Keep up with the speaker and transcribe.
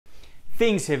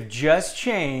Things have just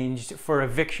changed for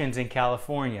evictions in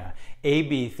California.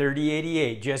 AB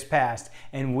 3088 just passed,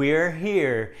 and we're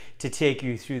here to take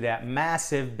you through that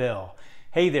massive bill.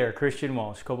 Hey there, Christian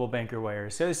Walsh, Coldwell Banker Wire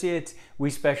Associates.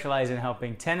 We specialize in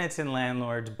helping tenants and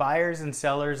landlords, buyers and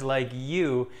sellers like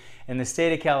you in the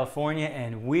state of California,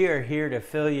 and we are here to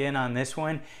fill you in on this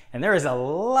one. And there is a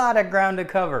lot of ground to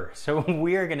cover. So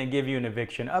we are going to give you an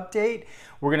eviction update.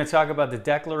 We're going to talk about the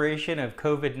declaration of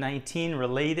COVID-19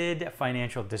 related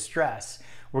financial distress.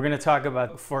 We're going to talk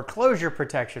about foreclosure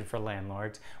protection for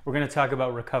landlords. We're going to talk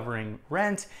about recovering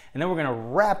rent, and then we're going to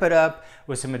wrap it up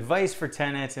with some advice for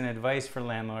tenants and advice for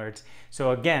landlords.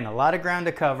 So again, a lot of ground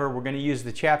to cover. We're going to use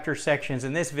the chapter sections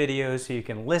in this video so you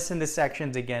can listen to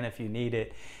sections again if you need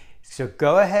it. So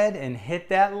go ahead and hit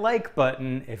that like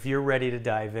button if you're ready to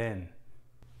dive in.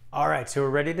 All right, so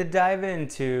we're ready to dive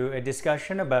into a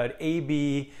discussion about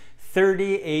AB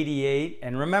 3088.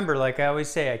 And remember, like I always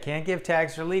say, I can't give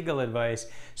tax or legal advice,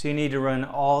 so you need to run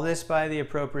all this by the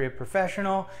appropriate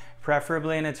professional,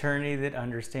 preferably an attorney that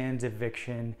understands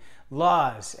eviction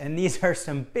laws. And these are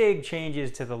some big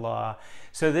changes to the law.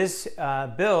 So this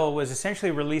bill was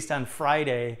essentially released on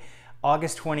Friday,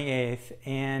 August 28th,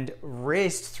 and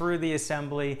raced through the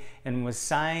assembly and was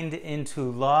signed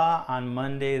into law on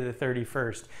Monday the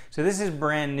 31st. So this is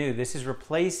brand new. This is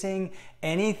replacing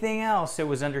anything else that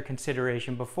was under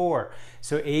consideration before.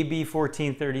 So AB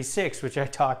 1436, which I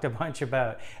talked a bunch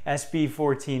about, SB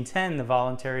 1410, the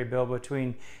voluntary bill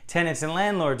between tenants and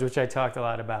landlords, which I talked a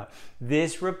lot about.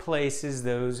 This replaces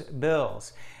those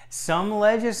bills. Some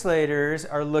legislators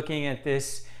are looking at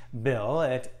this bill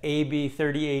at AB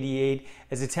 3088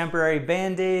 as a temporary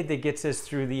band-aid that gets us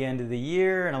through the end of the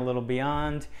year and a little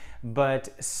beyond, but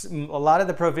a lot of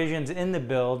the provisions in the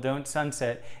bill don't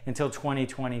sunset until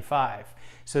 2025.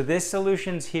 So this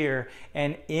solution's here,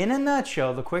 and in a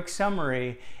nutshell, the quick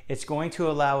summary, it's going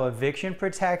to allow eviction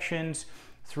protections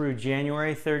through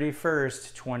January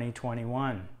 31st,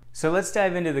 2021. So let's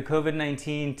dive into the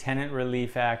COVID-19 Tenant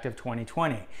Relief Act of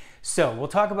 2020. So we'll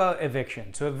talk about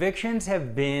eviction. So evictions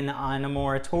have been on a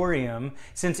moratorium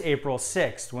since April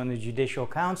 6th, when the Judicial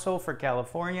Council for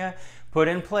California put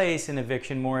in place an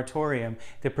eviction moratorium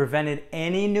that prevented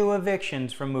any new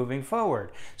evictions from moving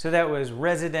forward. So that was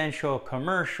residential,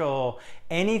 commercial,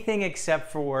 anything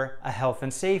except for a health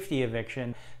and safety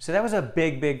eviction. So that was a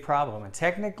big problem. And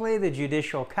technically, the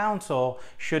Judicial Council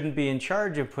shouldn't be in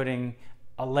charge of putting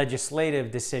a legislative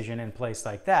decision in place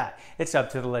like that. It's up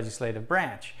to the legislative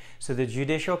branch. So the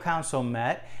Judicial Council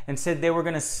met and said they were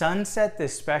going to sunset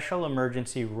this special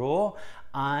emergency rule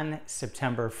on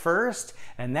September 1st,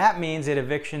 and that means that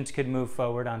evictions could move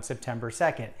forward on September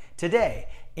 2nd, today.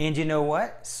 And you know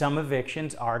what? Some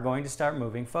evictions are going to start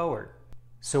moving forward.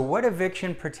 So what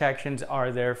eviction protections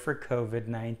are there for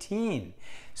COVID-19?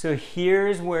 So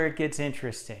here's where it gets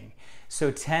interesting. So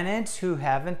tenants who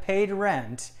haven't paid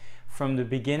rent from the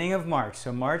beginning of March,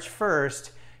 so March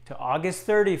 1st to August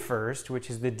 31st, which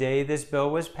is the day this bill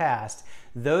was passed,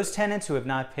 those tenants who have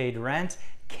not paid rent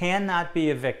cannot be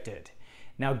evicted.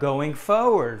 Now going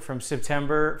forward from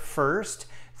September 1st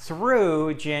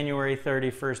through January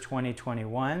 31st,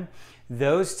 2021,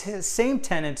 those same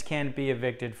tenants can be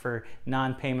evicted for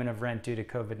non-payment of rent due to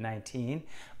COVID-19,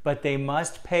 but they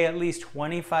must pay at least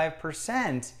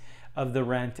 25% of the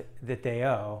rent that they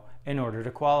owe in order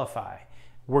to qualify.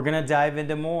 We're going to dive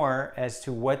into more as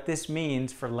to what this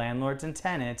means for landlords and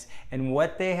tenants and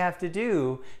what they have to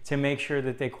do to make sure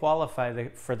that they qualify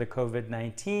for the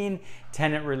COVID-19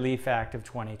 Tenant Relief Act of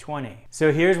 2020.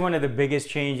 So here's one of the biggest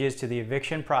changes to the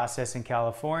eviction process in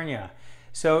California.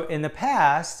 So in the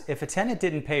past, if a tenant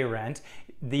didn't pay rent,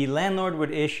 the landlord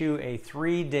would issue a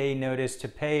 3-day notice to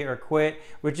pay or quit,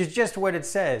 which is just what it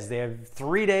says. They have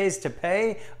 3 days to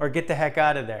pay or get the heck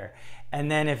out of there. And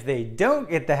then if they don't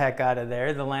get the heck out of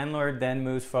there, the landlord then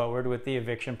moves forward with the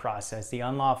eviction process, the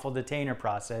unlawful detainer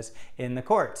process in the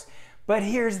courts. But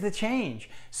here's the change.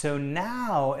 So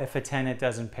now if a tenant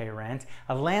doesn't pay rent,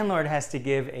 a landlord has to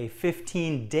give a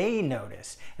 15-day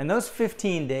notice. And those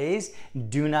 15 days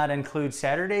do not include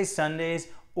Saturdays, Sundays,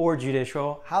 or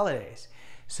judicial holidays.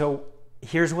 So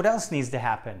here's what else needs to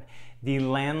happen. The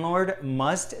landlord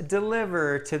must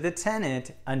deliver to the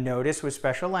tenant a notice with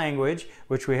special language,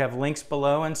 which we have links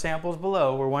below and samples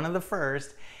below. We're one of the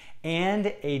first.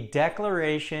 And a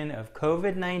declaration of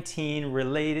COVID-19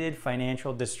 related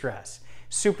financial distress.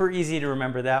 Super easy to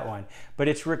remember that one. But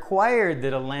it's required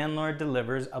that a landlord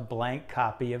delivers a blank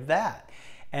copy of that.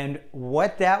 And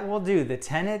what that will do, the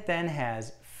tenant then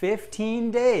has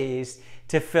 15 days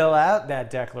to fill out that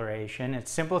declaration.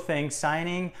 It's simple thing,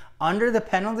 signing under the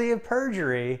penalty of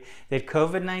perjury that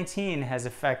COVID-19 has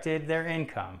affected their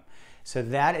income. So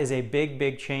that is a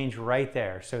big change right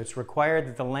there. So it's required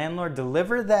that the landlord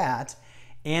deliver that,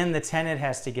 and the tenant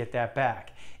has to get that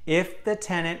back. If the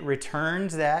tenant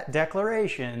returns that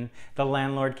declaration, the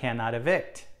landlord cannot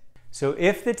evict. So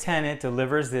if the tenant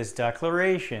delivers this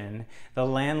declaration, the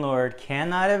landlord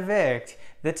cannot evict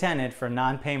the tenant for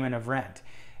non-payment of rent.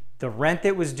 The rent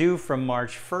that was due from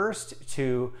March 1st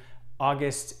to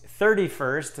August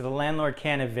 31st, the landlord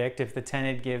can evict if the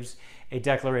tenant gives a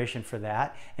declaration for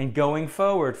that. And going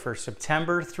forward for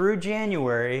September through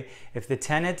January, if the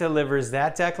tenant delivers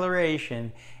that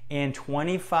declaration and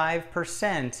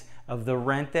 25% of the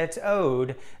rent that's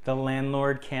owed, the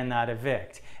landlord cannot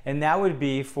evict. And that would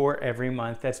be for every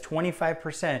month. That's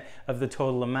 25% of the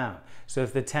total amount. So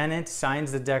if the tenant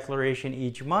signs the declaration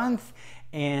each month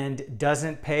and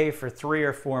doesn't pay for 3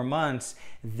 or 4 months,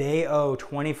 they owe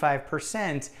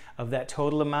 25% of that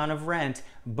total amount of rent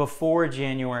before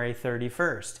January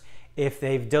 31st. If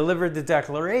they've delivered the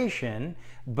declaration,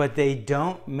 but they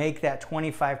don't make that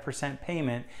 25%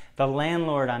 payment, the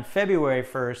landlord on February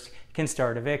 1st can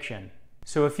start eviction.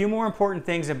 So a few more important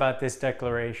things about this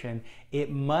declaration.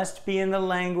 It must be in the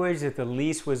language that the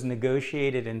lease was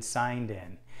negotiated and signed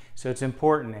in. So it's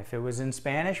important. If it was in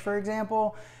Spanish, for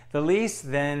example, the lease,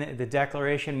 then the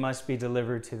declaration must be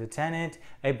delivered to the tenant,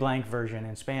 a blank version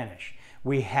in Spanish.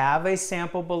 We have a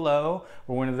sample below.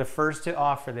 We're one of the first to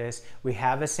offer this. We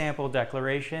have a sample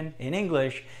declaration in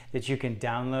English that you can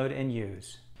download and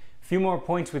use. A few more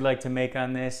points we'd like to make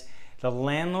on this. The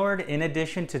landlord, in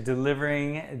addition to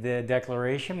delivering the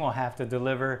declaration, will have to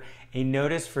deliver a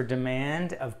notice for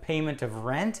demand of payment of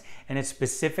rent, and it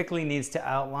specifically needs to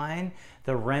outline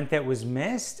the rent that was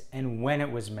missed and when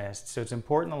it was missed. So it's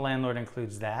important the landlord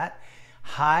includes that.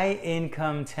 High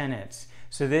income tenants.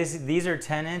 So these are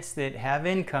tenants that have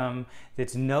income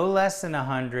that's no less than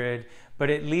 100, but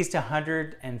at least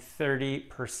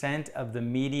 130% of the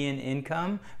median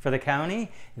income for the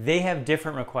county. They have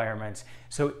different requirements.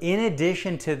 So in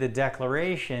addition to the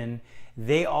declaration,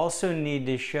 they also need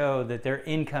to show that their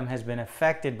income has been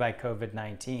affected by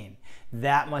COVID-19.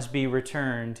 That must be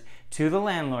returned to the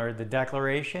landlord, the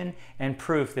declaration, and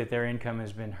proof that their income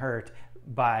has been hurt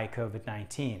by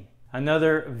COVID-19.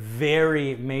 Another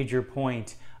very major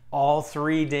point, all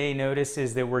 3-day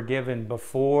notices that were given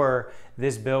before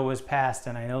this bill was passed,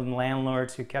 and I know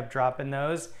landlords who kept dropping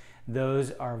those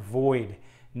are void.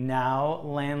 Now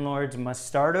landlords must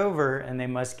start over and they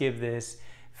must give this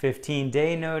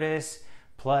 15-day notice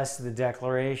plus the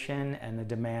declaration and the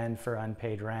demand for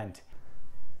unpaid rent.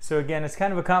 So again, it's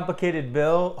kind of a complicated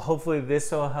bill. Hopefully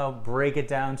this will help break it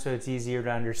down so it's easier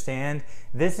to understand.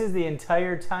 This is the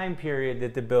entire time period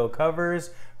that the bill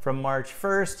covers from March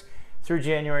 1st through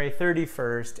January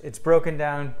 31st. It's broken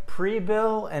down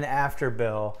pre-bill and after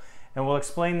bill, and we'll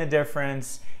explain the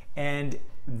difference. And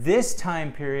this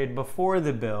time period before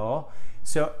the bill,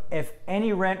 so if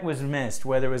any rent was missed,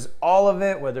 whether it was all of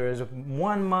it, whether it was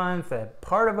 1 month, a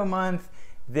part of a month,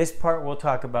 this part we'll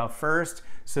talk about first.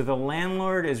 So the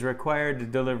landlord is required to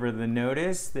deliver the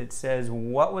notice that says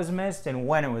what was missed and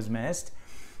when it was missed.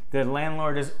 The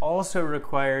landlord is also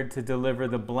required to deliver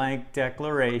the blank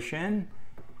declaration.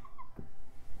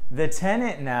 The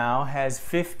tenant now has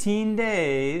 15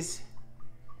 days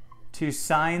to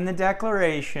sign the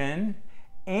declaration,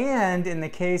 and in the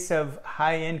case of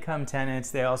high income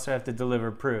tenants, they also have to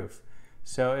deliver proof.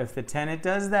 So if the tenant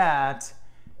does that,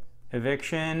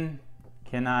 eviction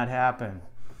cannot happen.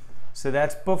 So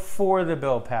that's before the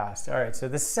bill passed. All right, so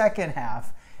the second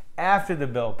half, after the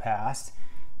bill passed,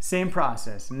 same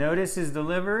process. Notice is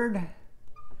delivered,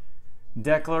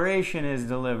 declaration is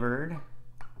delivered,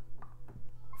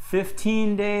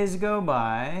 15 days go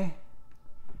by,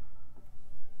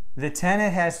 the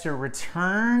tenant has to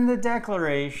return the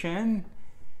declaration,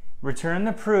 return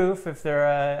the proof if they're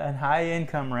a high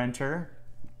income renter,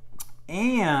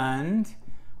 and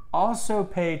also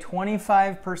pay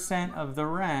 25% of the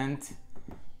rent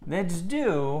that's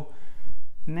due,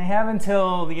 and they have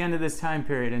until the end of this time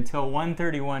period, until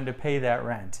 1/31, to pay that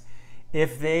rent.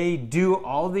 If they do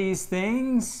all these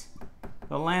things,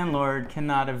 the landlord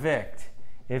cannot evict.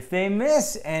 If they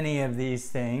miss any of these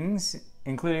things,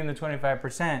 including the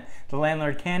 25%, the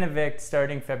landlord can evict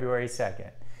starting February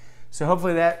 2nd. So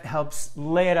hopefully that helps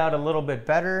lay it out a little bit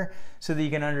better so that you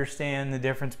can understand the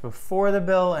difference before the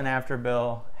bill and after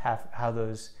bill, how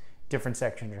those different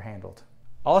sections are handled.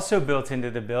 Also built into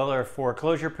the bill are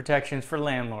foreclosure protections for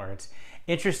landlords.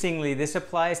 Interestingly, this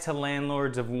applies to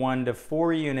landlords of 1 to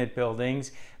 4 unit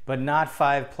buildings, but not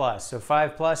 5+. So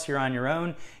 5+, you're on your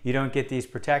own, you don't get these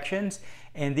protections.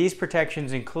 And these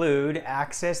protections include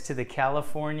access to the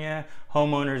California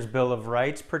Homeowners Bill of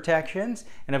Rights protections,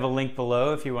 and I have a link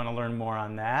below if you want to learn more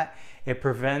on that. It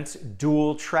prevents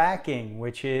dual tracking,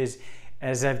 which is,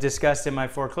 as I've discussed in my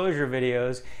foreclosure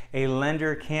videos, a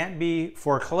lender can't be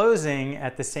foreclosing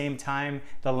at the same time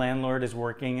the landlord is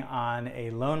working on a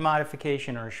loan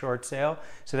modification or a short sale.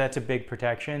 So that's a big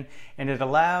protection. And it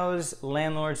allows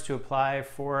landlords to apply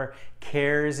for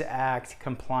CARES Act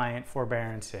compliant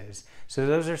forbearances. So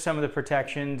those are some of the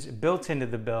protections built into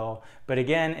the bill. But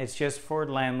again, it's just for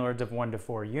landlords of 1 to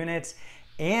 4 units.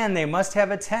 And they must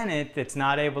have a tenant that's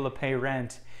not able to pay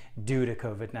rent due to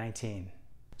COVID-19.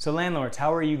 So landlords,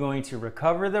 how are you going to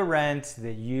recover the rent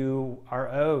that you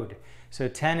are owed? So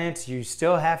tenants, you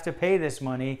still have to pay this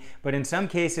money, but in some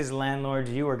cases,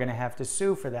 landlords, you are going to have to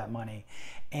sue for that money.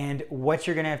 And what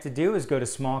you're going to have to do is go to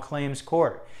small claims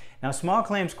court. Now, small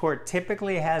claims court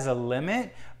typically has a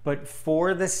limit, but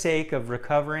for the sake of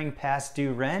recovering past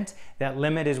due rent, that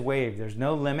limit is waived. There's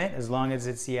no limit as long as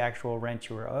it's the actual rent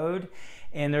you were owed.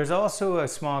 And there's also a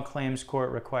small claims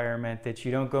court requirement that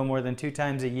you don't go more than 2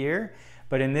 times a year.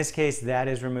 But in this case, that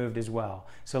is removed as well.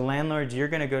 So landlords, you're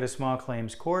going to go to small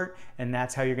claims court, and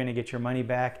that's how you're going to get your money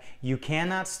back. You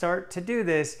cannot start to do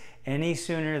this any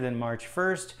sooner than March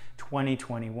 1st,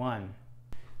 2021.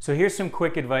 So here's some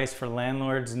quick advice for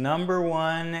landlords. Number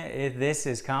one, if this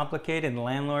is complicated,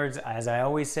 landlords, as I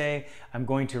always say, I'm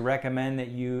going to recommend that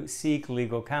you seek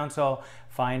legal counsel,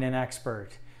 find an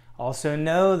expert. Also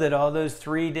know that all those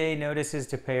 3-day notices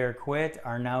to pay or quit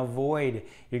are now void.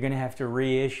 You're going to have to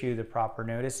reissue the proper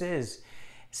notices.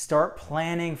 Start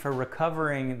planning for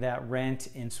recovering that rent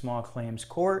in small claims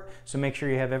court, so make sure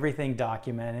you have everything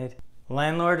documented.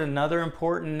 Landlord, another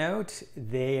important note,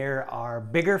 there are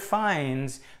bigger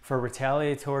fines for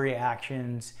retaliatory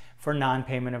actions for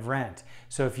non-payment of rent.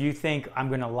 So if you think I'm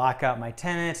going to lock out my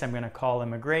tenants, I'm going to call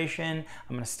immigration,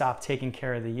 I'm going to stop taking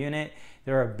care of the unit,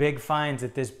 there are big fines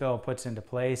that this bill puts into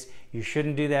place. You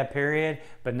shouldn't do that, period,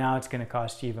 but now it's going to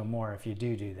cost you even more if you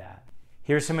do that.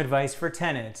 Here's some advice for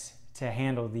tenants to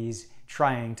handle these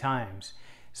trying times.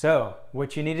 So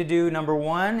what you need to do, number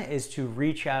one, is to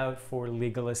reach out for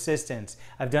legal assistance.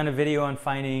 I've done a video on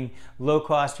finding low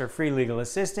cost or free legal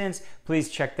assistance. Please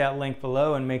check that link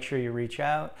below and make sure you reach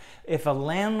out. If a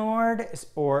landlord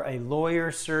or a lawyer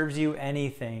serves you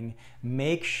anything,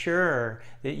 make sure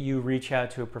that you reach out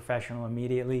to a professional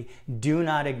immediately. Do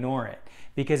not ignore it.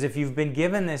 Because if you've been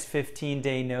given this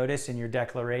 15-day notice in your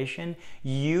declaration,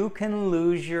 you can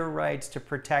lose your rights to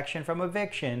protection from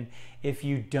eviction if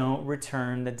you don't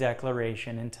return the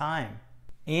declaration in time.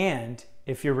 And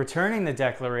if you're returning the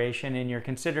declaration and you're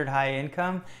considered high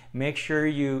income, make sure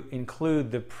you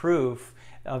include the proof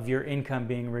of your income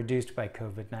being reduced by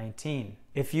COVID-19.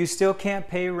 If you still can't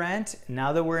pay rent,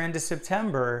 now that we're into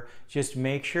September, just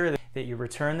make sure that you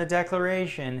return the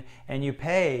declaration and you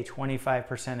pay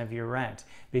 25% of your rent.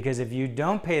 Because if you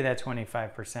don't pay that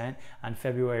 25% on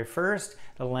February 1st,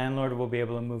 the landlord will be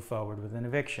able to move forward with an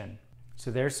eviction. So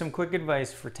there's some quick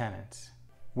advice for tenants.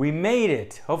 We made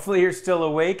it. Hopefully you're still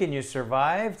awake and you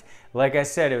survived. Like I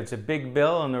said, it was a big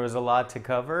bill and there was a lot to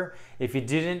cover. If you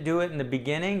didn't do it in the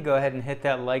beginning, go ahead and hit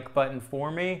that like button for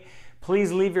me.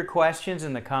 Please leave your questions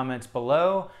in the comments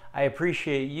below. I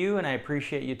appreciate you and I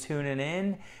appreciate you tuning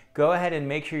in. Go ahead and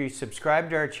make sure you subscribe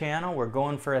to our channel. We're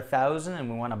going for 1,000 and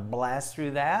we want to blast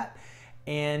through that.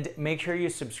 And make sure you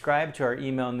subscribe to our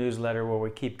email newsletter where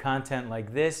we keep content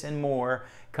like this and more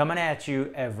coming at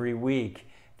you every week.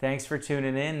 Thanks for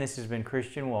tuning in. This has been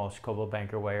Christian Walsh, Coldwell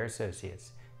Banker Wire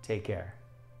Associates. Take care.